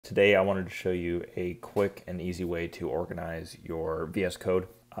Today I wanted to show you a quick and easy way to organize your VS Code.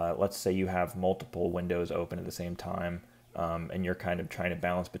 Let's say you have multiple windows open at the same time and you're kind of trying to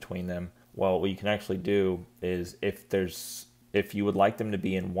balance between them. Well, what you can actually do is if you would like them to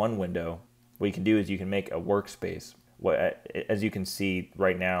be in one window, what you can do is you can make a workspace. As you can see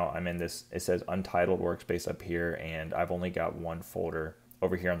right now, I'm in this, it says untitled workspace up here, and I've only got one folder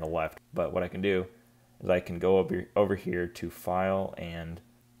over here on the left. But what I can do is I can go over here to File, and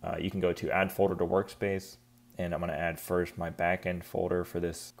you can go to Add Folder to Workspace, and I'm going to add first my backend folder for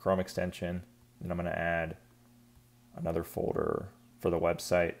this Chrome extension, and I'm going to add another folder for the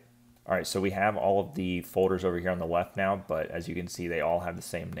website. All right, so we have all of the folders over here on the left now, but as you can see, they all have the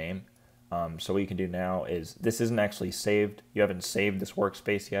same name. So what you can do now is, this isn't actually saved. You haven't saved this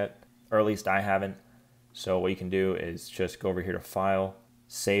workspace yet, or at least I haven't. So what you can do is just go over here to File,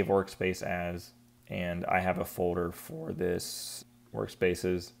 Save Workspace As, and I have a folder for this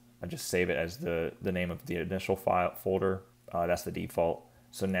workspaces. I just save it as the name of the initial file folder. That's the default.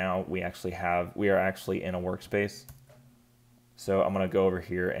 So now we are actually in a workspace. So I'm going to go over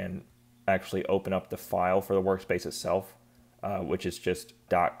here and actually open up the file for the workspace itself, which is just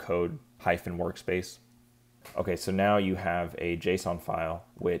 .code-workspace. Okay, so now you have a JSON file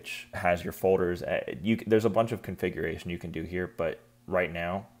which has your folders. There's a bunch of configuration you can do here, but right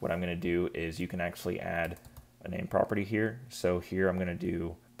now what I'm going to do is you can actually add a name property here. So here I'm going to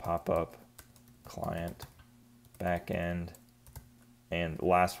do pop-up client backend, and the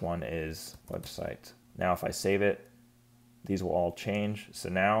last one is website. Now if I save it, these will all change. So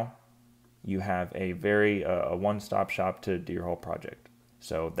now you have a one-stop shop to do your whole project.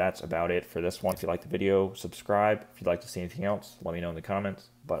 So that's about it for this one. If you like the video, subscribe. If you'd like to see anything else, let me know in the comments.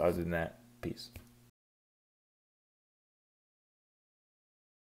 But other than that, peace.